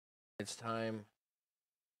It's time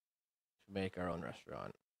to make our own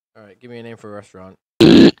restaurant. All right, give me a name for a restaurant.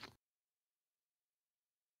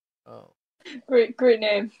 Oh, Great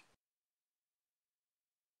name.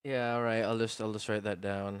 yeah. All right, I'll just write that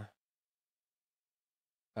down.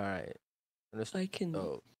 All right, I'm just I can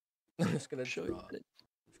oh, I'm just gonna show draw. you. I'm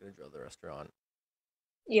just gonna draw the restaurant.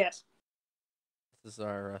 Yes. This is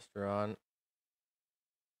our restaurant.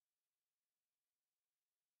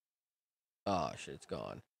 Oh shit, it's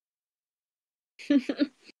gone.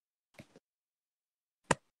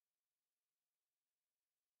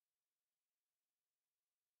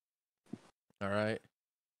 All right.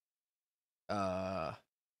 We're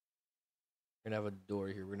gonna have a door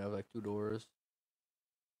here. We're gonna have like two doors.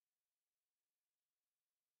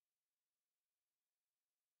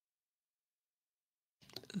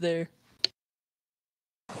 There.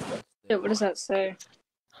 Yeah, what does that say?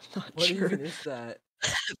 I'm not What sure. even is that?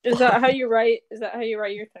 Is that how you write? Is that how you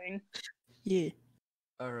write your thing? Yeah.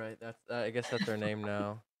 All right, that's. I guess that's our name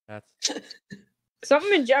now. That's.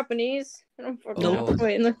 Something in Japanese. I don't fucking know. Oh.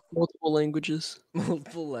 Wait. Multiple languages.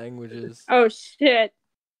 Multiple languages. Oh shit.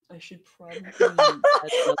 I should probably add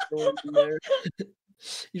another one in there.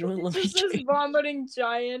 You don't It let me just says change. vomiting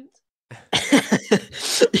giant.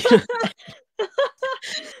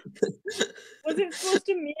 Was it supposed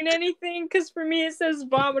to mean anything? Because for me it says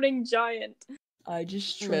vomiting giant. I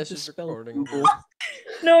just tried to Message spell recording. Google.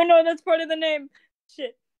 No, that's part of the name.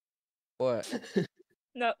 Shit. What?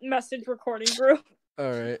 No, message recording group.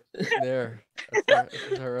 All right, there. This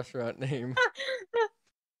is our restaurant name.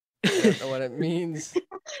 I don't know what it means,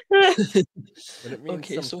 but it means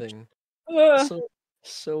Okay, something.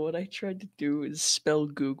 so what I tried to do is spell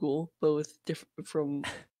Google, but with different from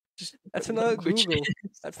just That's different not a languages. Google.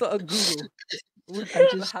 That's not a Google. I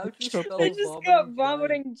just How'd you searched spell I just got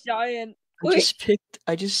vomiting giant? vomiting giant.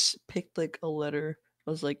 I just picked like a letter. I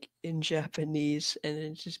was like in Japanese, and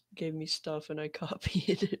it just gave me stuff, and I copied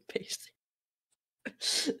it and pasted.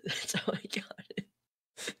 That's how I got it.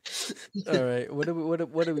 All right, what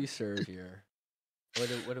do we serve here? What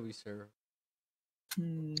do we serve? What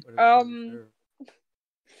do we serve?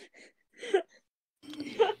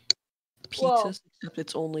 Pizzas, except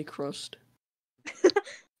it's only crust.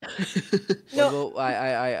 No. What about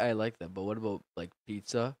I like that, but what about like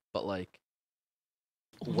pizza? But like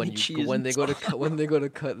Only cheese when and they go to sauce.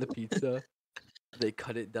 cut the pizza, they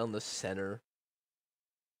cut it down the center.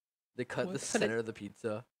 They cut the What? center of the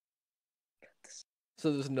pizza,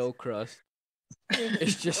 so there's no crust.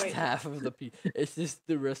 It's just Wait. half of the pizza. It's just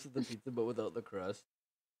the rest of the pizza, but without the crust.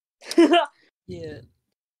 Yeah.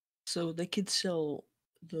 So they could sell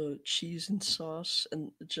the cheese and sauce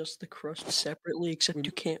and just the crust separately, except We-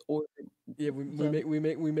 you can't order. Yeah, we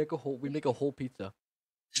them. make a whole pizza,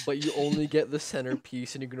 but you only get the center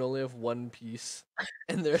piece, and you can only have one piece,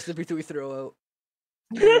 and the rest of the pizza we throw out.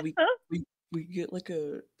 Yeah, we get like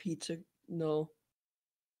a pizza. No.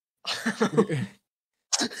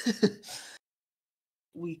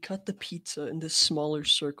 We cut the pizza into smaller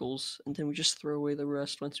circles, and then we just throw away the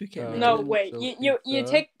rest once we can't make No, it. Alright, wait. so You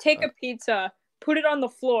pizza. take a pizza, put it on the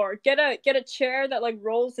floor, get a chair that like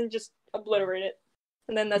rolls and just obliterate it,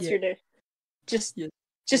 and then that's Yeah. your dish. Just Yeah.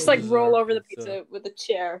 just Yeah, like this is roll our over the pizza. pizza with a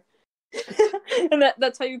chair, and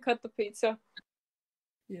that's how you cut the pizza.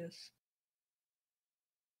 Yes.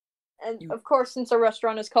 And You- of course, since our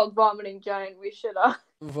restaurant is called Vomiting Giant, we should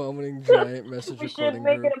Vomiting giant message we should recording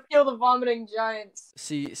make group. it appeal to vomiting giants.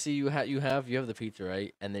 See, you have the pizza,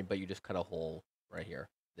 right? And then but you just cut a hole right here.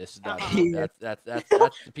 This is Yeah. that's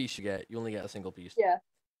the piece you get. You only get a single piece. Yeah.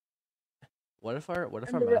 What if our And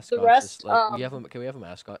the mascot's rest, just like can we have a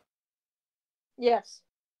mascot? Yes.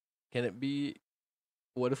 Can it be?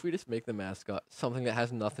 What if we just make the mascot something that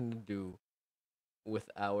has nothing to do with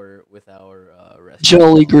our restaurant?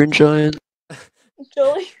 Jolly Green Giant.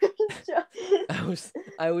 Jolly.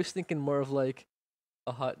 I was thinking more of like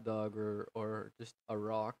a hot dog or just a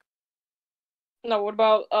rock. No, what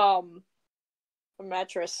about a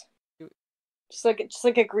mattress? Just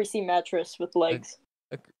like a greasy mattress with legs.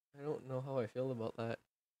 I don't know how I feel about that.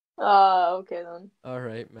 Okay then. All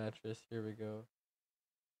right, mattress. Here we go.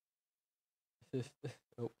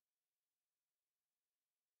 Oh,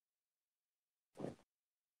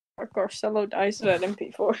 Garcello dies at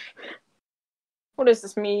MP4. What does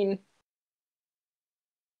this mean?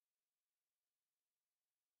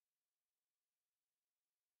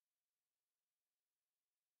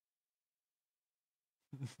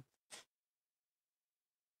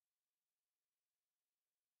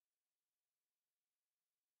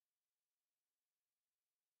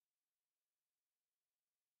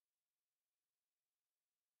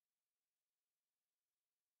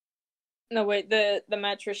 No, wait. The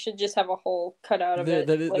mattress should just have a hole cut out of it.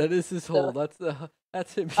 That is his hole.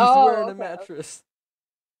 That's him. He's Oh, wearing a okay. mattress.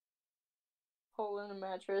 Hole in a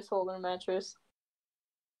mattress. Hole in a mattress.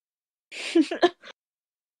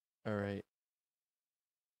 All right.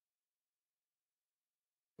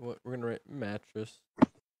 What we're gonna write mattress.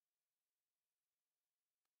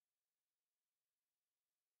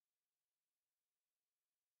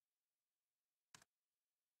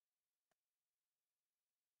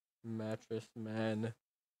 Mattress man.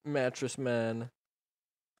 Mattress man.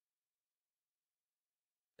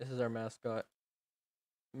 This is our mascot.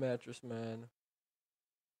 Mattress man.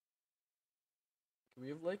 Can we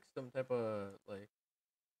have like some type of like?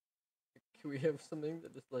 Can we have something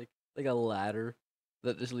that just like a ladder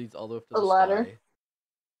that just leads all the way up to A the ladder? sky?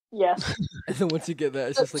 Yes. And then once you get that,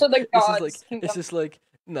 it's So- just like so the it's just gods like can it's come- just like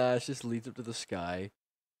nah. It just leads up to the sky,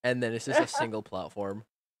 and then it's just a single platform.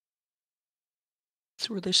 It's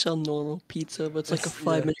where they sell normal pizza, but it's like a It's-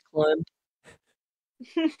 5-minute climb.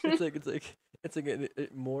 It's like a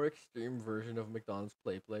more extreme version of McDonald's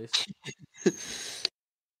Play Place.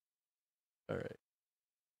 All right.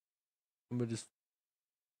 I'm gonna just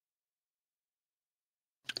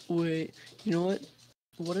Wait, you know what?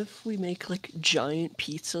 What if we make like giant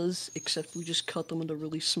pizzas, except we just cut them into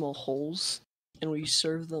really small holes, and we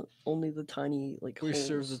serve them only the tiny like we holes.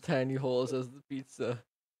 serve the tiny holes as the pizza,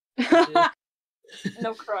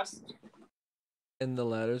 No crust. and the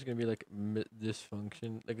ladder is gonna be like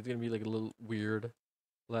dysfunction. Like it's gonna be like a little weird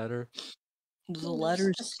ladder. The ladder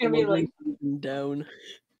is It's gonna be slowly like- moving down.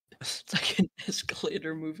 It's like an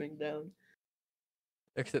escalator moving down.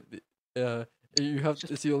 Except you have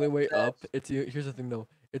Just it's the only way fast. up. Here's the thing though.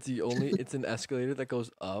 It's an escalator that goes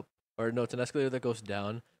up, or no, it's an escalator that goes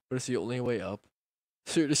down, but it's the only way up.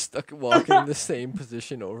 So you're just stuck walking in the same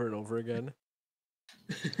position over and over again.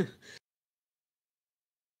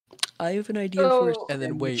 I have an idea for. So- And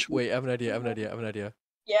then sandwich. wait, I have an idea.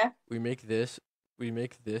 Yeah. We make this. We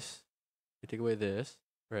take away this,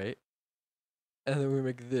 right? And then we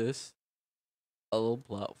make this a little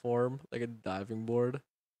platform, like a diving board,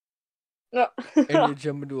 No. and you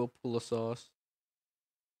jump into a pool of sauce,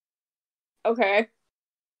 Okay.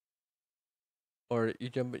 or you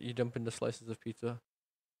jump into slices of pizza.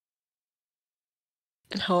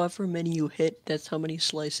 And however many you hit, that's how many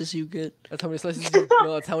slices you get. That's how many slices.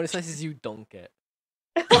 No, that's how many slices you don't get.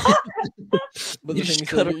 But You the thing just is,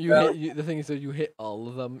 cut that 'em you down. hit. The thing is that you hit all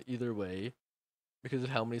of them either way, because of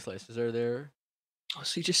how many slices are there. Oh,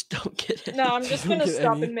 so you just don't get it. No, I'm You just don't gonna get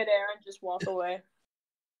stop any. in midair and just walk away.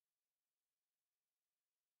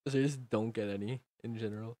 So you just don't get any in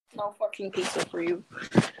general. No fucking pizza for you.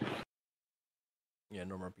 Yeah,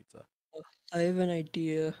 no more pizza. I have an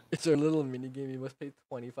idea. It's our little mini game. You must pay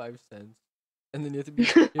 25 cents, and then you have to be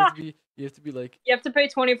like, You have to pay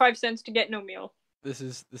 25 cents to get no meal. this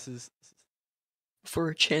is For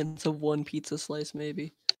a chance of one pizza slice,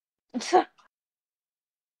 maybe.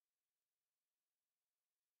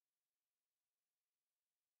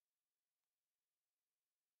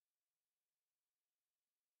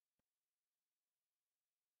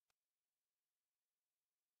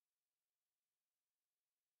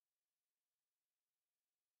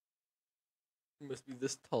 you must be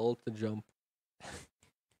this tall to jump.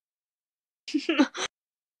 Just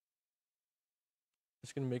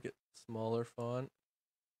gonna make it smaller font.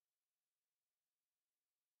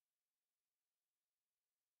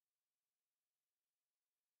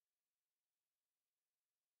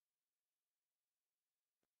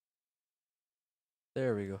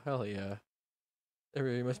 There we go. Hell yeah. There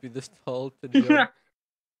we go. You must be this tall to jump.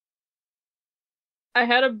 I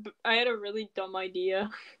had a really dumb idea.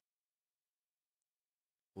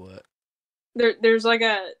 What? There's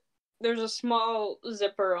a small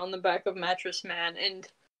zipper on the back of Mattress Man, and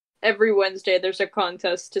every Wednesday there's a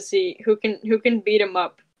contest to see who can beat him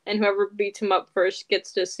up, and whoever beats him up first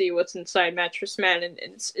gets to see what's inside Mattress Man, and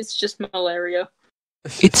it's just malaria.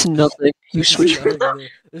 It's nothing. You There's switch nothing in there.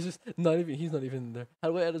 There's just not even. He's not even in there. How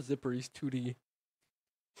do I add a zipper? He's 2D.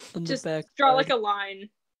 on the Just back. draw like a line.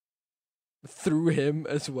 Through him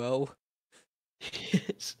as well.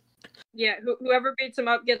 Yes. Yeah, whoever beats him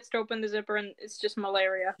up gets to open the zipper, and it's just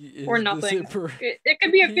malaria. He is Or the nothing. zipper. It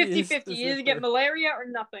could be a He is 50-50. the You either get zipper. malaria or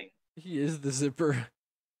nothing. He is the zipper.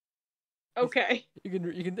 Okay. You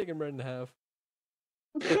can take him right in half.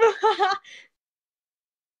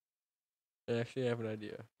 Actually, I have an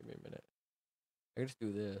idea. Give me a minute. I can just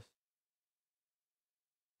do this.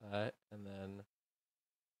 That, and then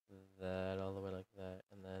that all the way like that,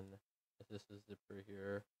 and then this is zipper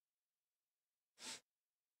here.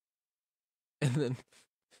 And then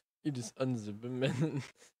you just unzip him and then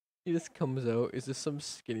He just comes out. Is this some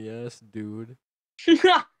skinny ass dude?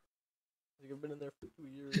 Like I've been in there for 2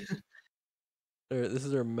 years. Alright, this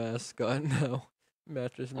is our mascot now.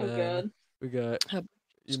 Mattress Oh Man. god. We got. Have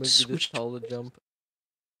You might be this switched tall to jump.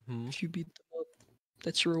 Hmm. If you beat them up,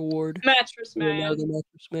 that's your reward. Mattress You are now Man. the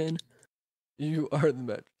mattress man. You are the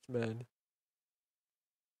Mattress Man.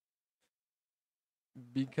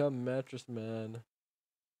 Become Mattress Man.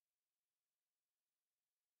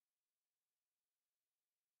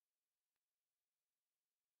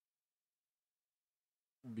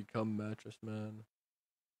 Become Mattress Man.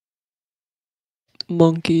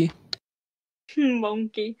 Monkey.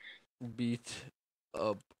 Monkey. Beat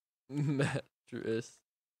up Mattress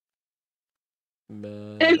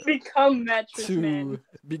Man. And become Mattress To Man. Or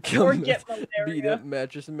become get beat malaria. up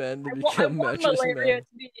Mattress Man to I become want Mattress malaria Man. to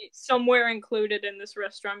be somewhere included in this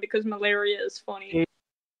restaurant because malaria is funny.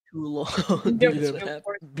 Too long. Don't Beat That's up- what go happened.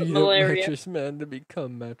 for it, but Beat up malaria. Mattress Man to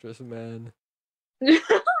become Mattress Man.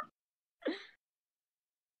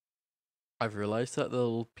 I've realized that the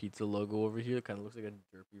little pizza logo over here kind of looks like a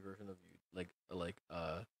derpy version of you, like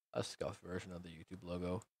a scuffed version of the YouTube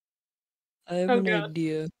logo. I have Oh, an God.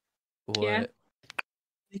 idea. What? Yeah.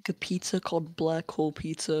 Make a pizza called Black Hole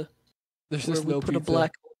Pizza. There's Where just we no put pizza. a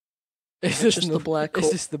black hole. It's It's just just no. the black It's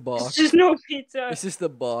hole. just the box. It's just no pizza. It's just the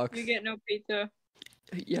box. You get no pizza.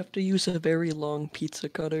 You have to use a very long pizza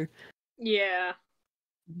cutter. Yeah.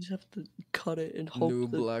 You just have to cut it and hope New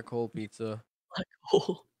the black hole pizza. black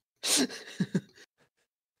hole.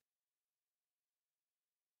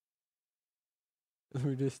 Let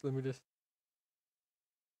me just.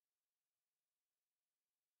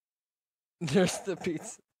 There's the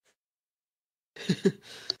pizza.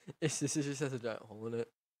 It just has a giant hole in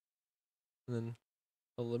it. And then,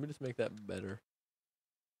 oh, let me just make that better.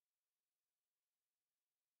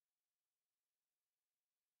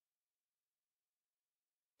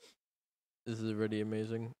 This is already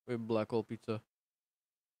amazing. We have black hole pizza.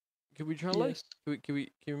 Can we try like? Yes. Can we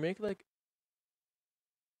make like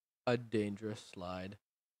a dangerous slide?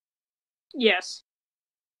 Yes.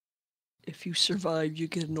 If you survive, you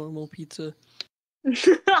get a normal pizza.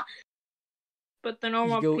 But the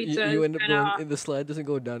normal you pizza you is end up going. And the slide doesn't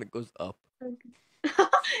go down; it goes up.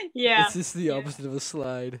 yeah. It's just the yeah. opposite of a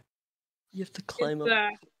slide. You have to climb It's,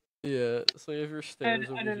 up. Yeah. So you have your stairs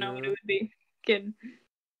over I don't know what it here. would be. Good.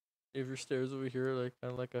 You have your stairs over here, like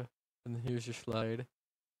kind of like a, and then here's your slide,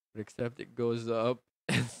 but except it goes up.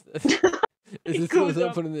 It just goes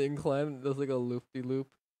up on the incline. And it does like a loop-de-loop.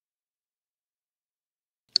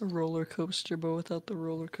 A roller coaster, but without the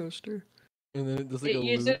roller coaster. And then it does like It a loop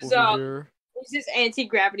uses, over here. It uses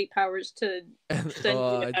anti-gravity powers to And, send you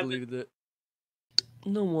oh, to I heaven. deleted it.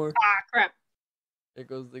 No more. Ah, crap. It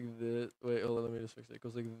goes like this. Wait, hold on, let me just fix it. It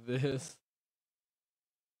goes like this.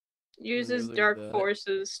 Uses like dark that.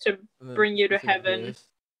 forces to And then bring it you to goes like heaven. this.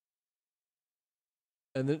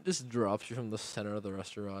 And then it just drops you from the center of the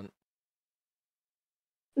restaurant.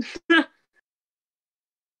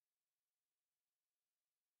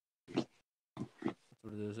 That's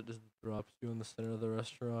what it is. It just drops you in the center of the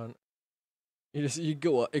restaurant. You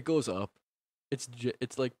go up. It goes up.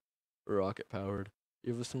 It's like rocket powered.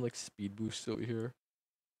 You have some like speed boosts over here.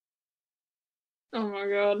 Oh my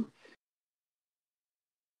god.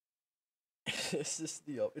 It's just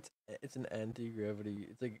it's an anti-gravity.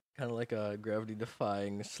 It's like kind of like a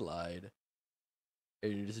gravity-defying slide,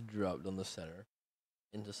 and you just drop down the center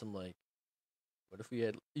into some like. What if we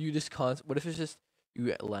had you just What if it's just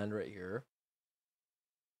you land right here,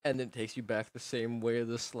 and then it takes you back the same way of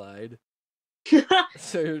the slide,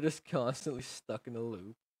 so you're just constantly stuck in a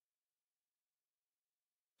loop.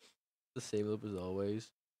 The same loop as always.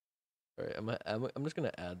 All right, I'm just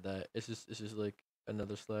gonna add that. It's just like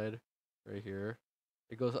another slide. Right here,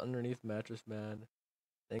 it goes underneath Mattress Man,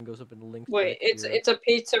 then goes up and links. Wait, back here. it's a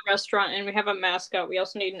pizza restaurant and we have a mascot. We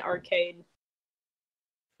also need an arcade.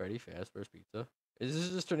 Freddy Fazbear's Pizza. Is this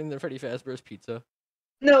just turning into Freddy Fazbear's Pizza?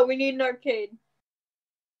 No, we need an arcade.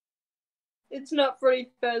 It's not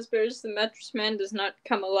Freddy Fazbear's. The Mattress Man does not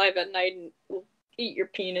come alive at night and will eat your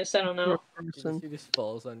penis. I don't know. He just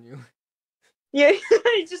falls on you. Yeah,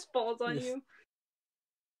 he just falls on Yes. you.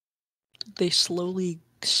 They slowly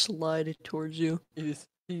slide it towards you. He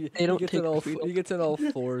don't gets take on all freedom. he gets on all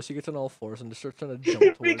fours. He gets on all fours and just starts trying to jump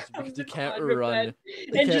towards you because Becomes he a can't quadruped run. He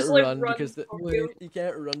and can't just like run runs because toward you. he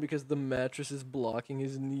can't run because the mattress is blocking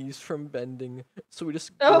his knees from bending. So he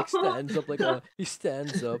just Oh. like stands up he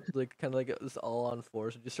stands up like kind of like it's all on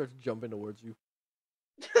fours and just starts jumping towards you.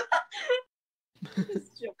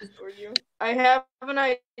 Just jumps toward you. I have an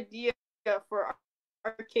idea for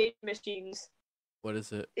arcade machines. What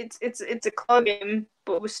is it? It's a claw game,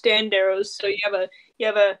 but with stand arrows. So you have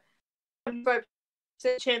a 75%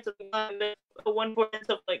 chance of a 1%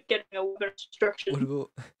 of like getting a weapon of destruction.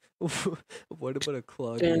 What about a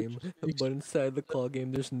claw Damn. game? But inside the claw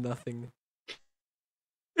game, there's nothing.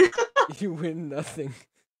 You win nothing.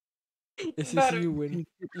 It's just you win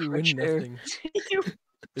Fresh air. nothing.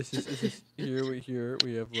 It's just here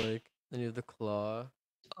we have like, and you have the claw,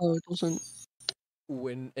 Oh, it doesn't.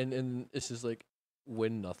 win, and it's just like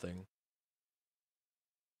win nothing.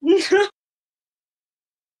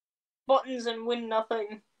 Buttons and win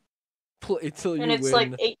nothing. Play till you And it's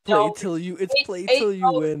win. like $8. Play till you. It's Eight- play till you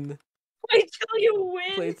 $8. win. Play till you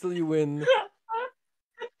win. Play till you win.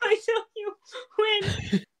 Play till you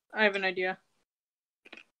win. I have an idea.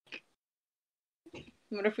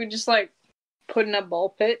 What if we just like put in a ball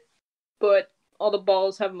pit, but all the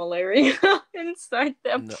balls have malaria inside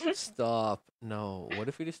them? No, stop. No. What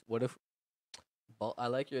if we just? What if? I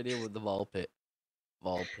like your idea with the ball pit.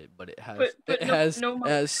 But it has But it no- has no it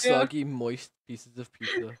has malaria. soggy, moist pieces of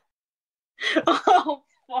pizza. Oh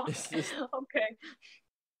fuck. It's just- Okay.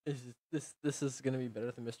 This is gonna be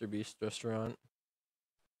better than Mr. Beast's restaurant.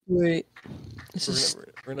 Wait, this We're is gonna,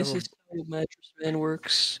 we're gonna this have is how Mattress Man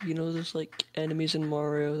works. You know, there's like enemies in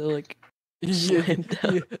Mario. They're like yeah, slammed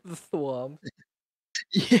down. yeah, the thwomp.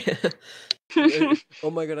 Yeah. Oh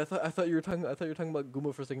my god! I thought you were talking about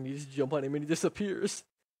Goomba for a second. You just jump on him and he disappears.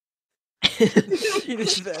 He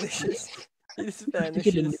just vanishes. He just You have to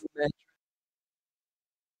get a new vanishes. mattress.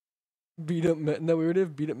 Beat up. No, we already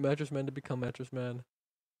have beat up Mattress Man to become Mattress Man.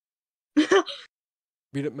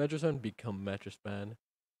 Beat up Mattress Man, become Mattress Man.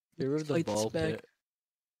 Get rid of the Fight this ball back. pit,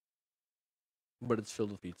 but it's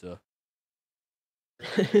filled with pizza.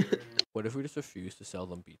 What if we just refuse to sell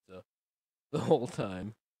them pizza the whole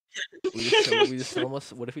time? We just sell them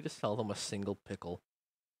what if we just sell them a single pickle?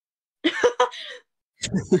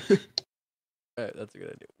 Alright, that's a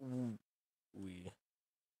good idea.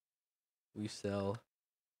 We sell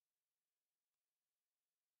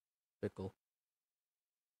pickle.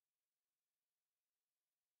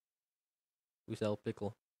 We sell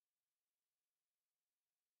pickle.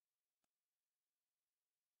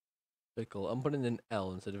 Pickle. I'm putting an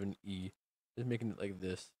L instead of an E. Just making it like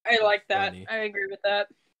this. I like that. Funny. I agree with that.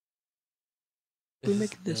 We Is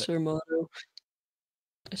make this that- our motto.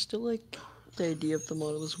 I still like the idea of the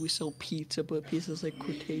motto is we sell pizza, but pizza's like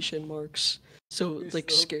quotation marks, so We it like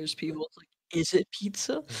sell- scares people. It's like, is it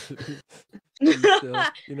pizza? We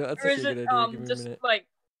sell- you know, that's Or such is a good it idea. Give me a just minute. like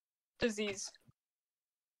disease?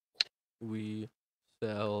 We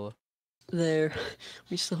sell There,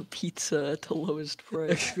 we sell pizza at the lowest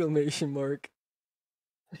price. exclamation mark.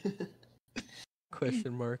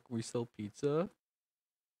 Question mark. We sell pizza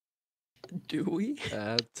Do we?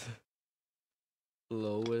 at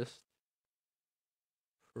lowest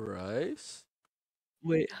price.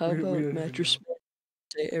 Wait, how We about don't even Mattress Man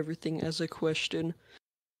say everything as a question?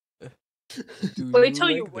 Do Wait till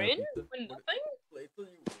you like that win? pizza? Win nothing? Play till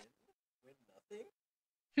you win. Win nothing.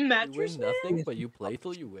 You Mattress win Man? nothing, but you play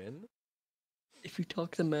till you win. If you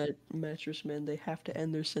talk to Mattress Man, they have to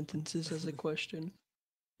end their sentences as a question.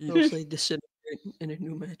 You- Or else they disintegrate and a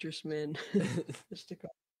new Mattress Man has to come.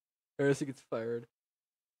 or else he gets fired.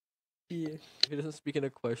 Yeah. If he doesn't speak in a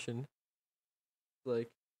question. Like,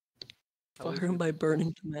 how is Fire him it- by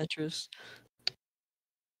burning the mattress.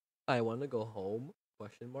 I want to go home?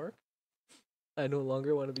 Question mark. I no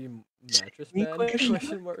longer want to be Mattress Me Man? question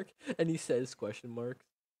Question mark. And he says question mark.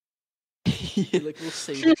 He like will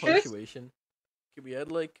say the punctuation. Could we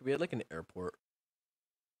add like an airport?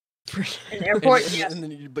 An And, airport, and, yes. and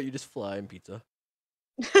then but you just fly in pizza.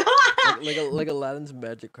 Like Aladdin's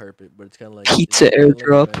magic carpet, but it's kind of like Pizza it's kinda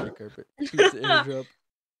airdrop. Like a magic carpet. Pizza airdrop.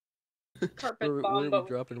 Carpet Where bomb, are but we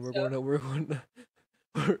dropping? We're pizza. going to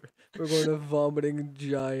we're going to vomiting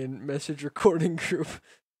giant message recording group.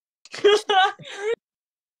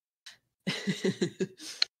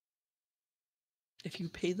 If you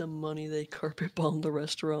pay them money, they carpet bomb the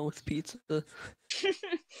restaurant with pizza.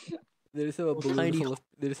 They just have a Well, balloon tiny full of.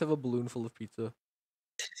 They just have a balloon full of pizza.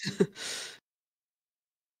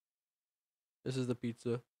 This is the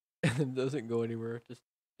pizza, and it doesn't go anywhere. Just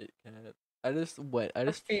it can't. I just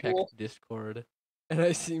checked feeble. Discord, and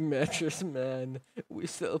I see Mattress Man. We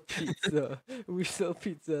sell pizza. We sell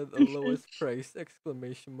pizza at the lowest price!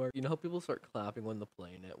 Exclamation mark. You know how people start clapping when the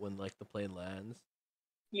plane lands.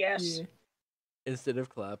 Yes. Yeah. Instead of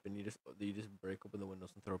clapping, you just break open the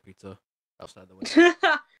windows and throw pizza outside the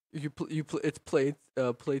window. It's play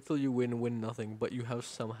till you win nothing, but you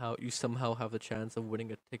somehow have the chance of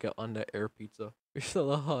winning a ticket on the air pizza. We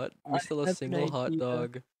sell a have an single hot idea.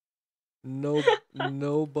 dog. No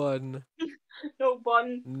bun. No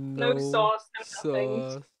bun, No no sauce, no nothing.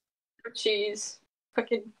 sauce. No cheese.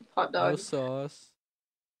 Fucking hot No dog. sauce.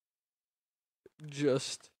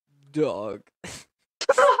 Just dog.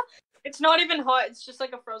 It's not even hot. It's just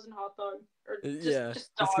like a frozen hot dog, or just Yeah, just it's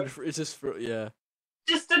dog. good for, it's just for, yeah.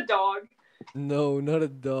 Just a dog. No, not a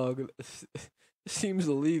dog. Seems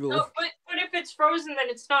illegal. No, but if it's frozen, then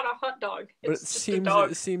it's not a hot dog. But It's just a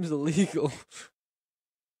dog. it seems illegal.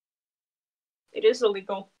 It is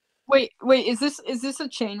illegal. Wait, is this a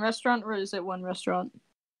chain restaurant or is it one restaurant?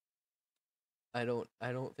 I don't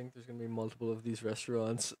think there's gonna be multiple of these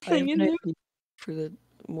restaurants. I have Hang an in there. idea for the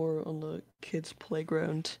more on the kids'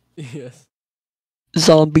 playground. Yes.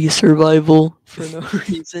 Zombie survival for no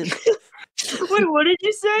reason. Wait, what did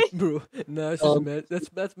you say? Bro, no, it's just Um,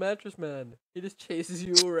 that's Mattress Man. He just chases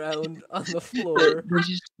you around on the floor.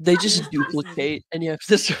 They just duplicate, and you have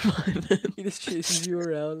to survive them. He just chases you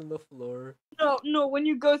around on the floor. No. When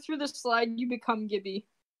you go through the slide, you become Gibby.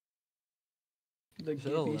 The Is that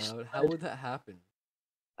Gibby allowed? How slide. would that happen?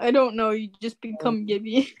 I don't know. You just become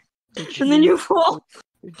Gibby, They and then you change fall.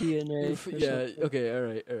 your DNA. or Yeah. something. Okay. All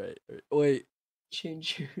right. Wait.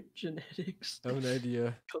 Change your genetics. I have an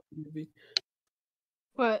idea. Become Gibby.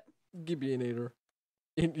 What? Gibbionator.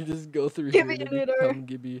 And you just go through here and Gibbionator. become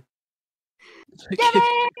Gibby.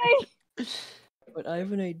 Yay! But I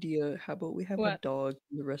have an idea. How about we have a What? dog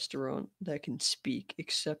in the restaurant that can speak,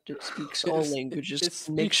 except it speaks all It's- languages. it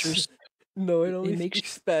Make sure. speaks- No, it only makes-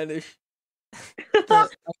 speaks Spanish.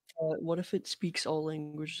 What if it speaks all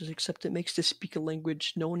languages, except it makes to speak a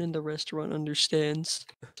language no one in the restaurant understands,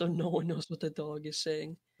 so no one knows what the dog is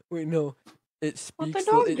saying. Wait, no. It What the speaks.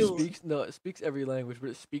 dog It do? speaks. No, it speaks every language,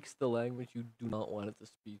 but it speaks the language you do not want it to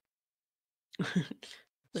speak.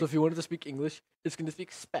 So if you wanted to speak English, it's gonna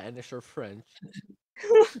speak Spanish or French.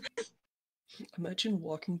 Imagine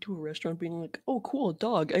walking to a restaurant being like, "Oh, cool,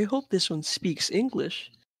 dog. I hope this one speaks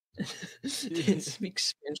English." It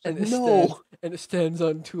speaks Spanish. And Like, it no. stands, and it stands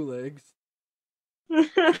on two legs.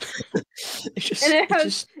 It just, And it has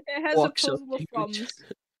just it has walks up opposable to you. thumbs.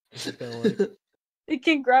 It's kind of like It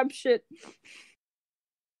can grab shit.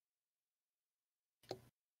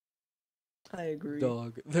 I agree.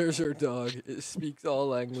 dog. There's our dog. It speaks all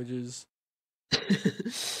languages.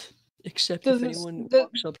 Except Does if it, anyone does,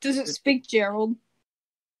 walks up does to it speak Gerald?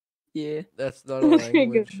 Yeah, That's not a Okay, good.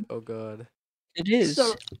 language. Oh god. it is.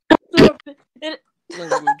 So it,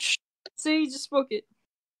 Language. so you just spoke it.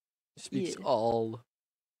 It speaks Yeah. all.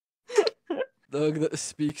 Dog that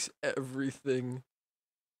speaks everything.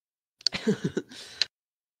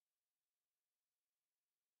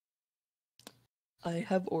 I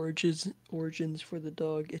have origins for the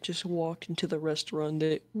dog. It just walked into the restaurant.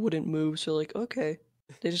 It wouldn't move, so like, okay.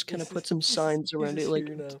 They just kind of He's put just- some he's just- signs he's around just it, like,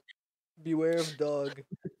 here now. Beware of dog.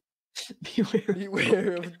 beware. of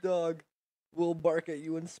Beware of dog. Will bark at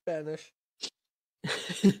you in Spanish.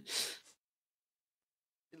 dog."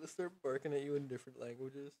 It'll start barking at you in different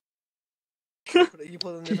languages. You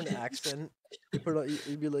put on a different accent. You put on,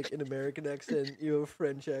 you'd be like an American accent. You have a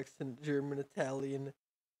French accent, German, Italian.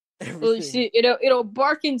 Everything. Well, you see, it'll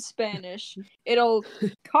bark in Spanish. It'll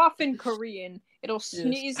cough in Korean. It'll Yes.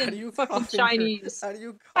 sneeze How do in you fucking cough in Chinese. How do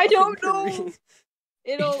you? I cough in don't know. Korean?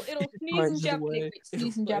 It'll sneeze in finds a Japanese. way. Wait, It'll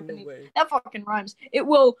sneeze in find a Japanese. way. That fucking rhymes. It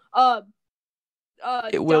will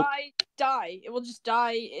It will- die. It will just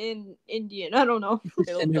die in Indian. I don't know.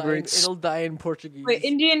 Disintegrates. It'll die in Portuguese. Wait,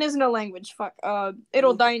 Indian isn't a language. Fuck. It'll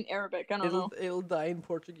It'll- die in Arabic. I don't know. It'll die in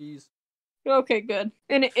Portuguese. Okay, good.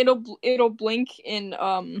 And it'll blink in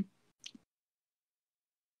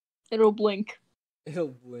It'll blink. It'll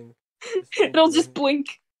blink. It'll just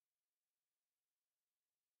blink.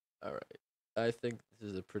 All right. I think this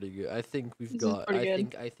is a pretty good. I think we've This is got. pretty I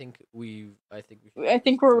good. think. I think we. I think we. I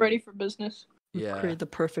think we're ready for business. We've Yeah. created the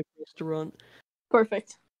perfect restaurant.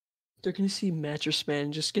 Perfect. They're gonna see Mattress Man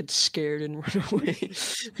and just get scared and run away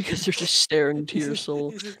because they're just staring into your soul.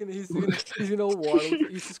 He's just gonna waddle.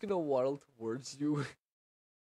 He's just gonna waddle towards you.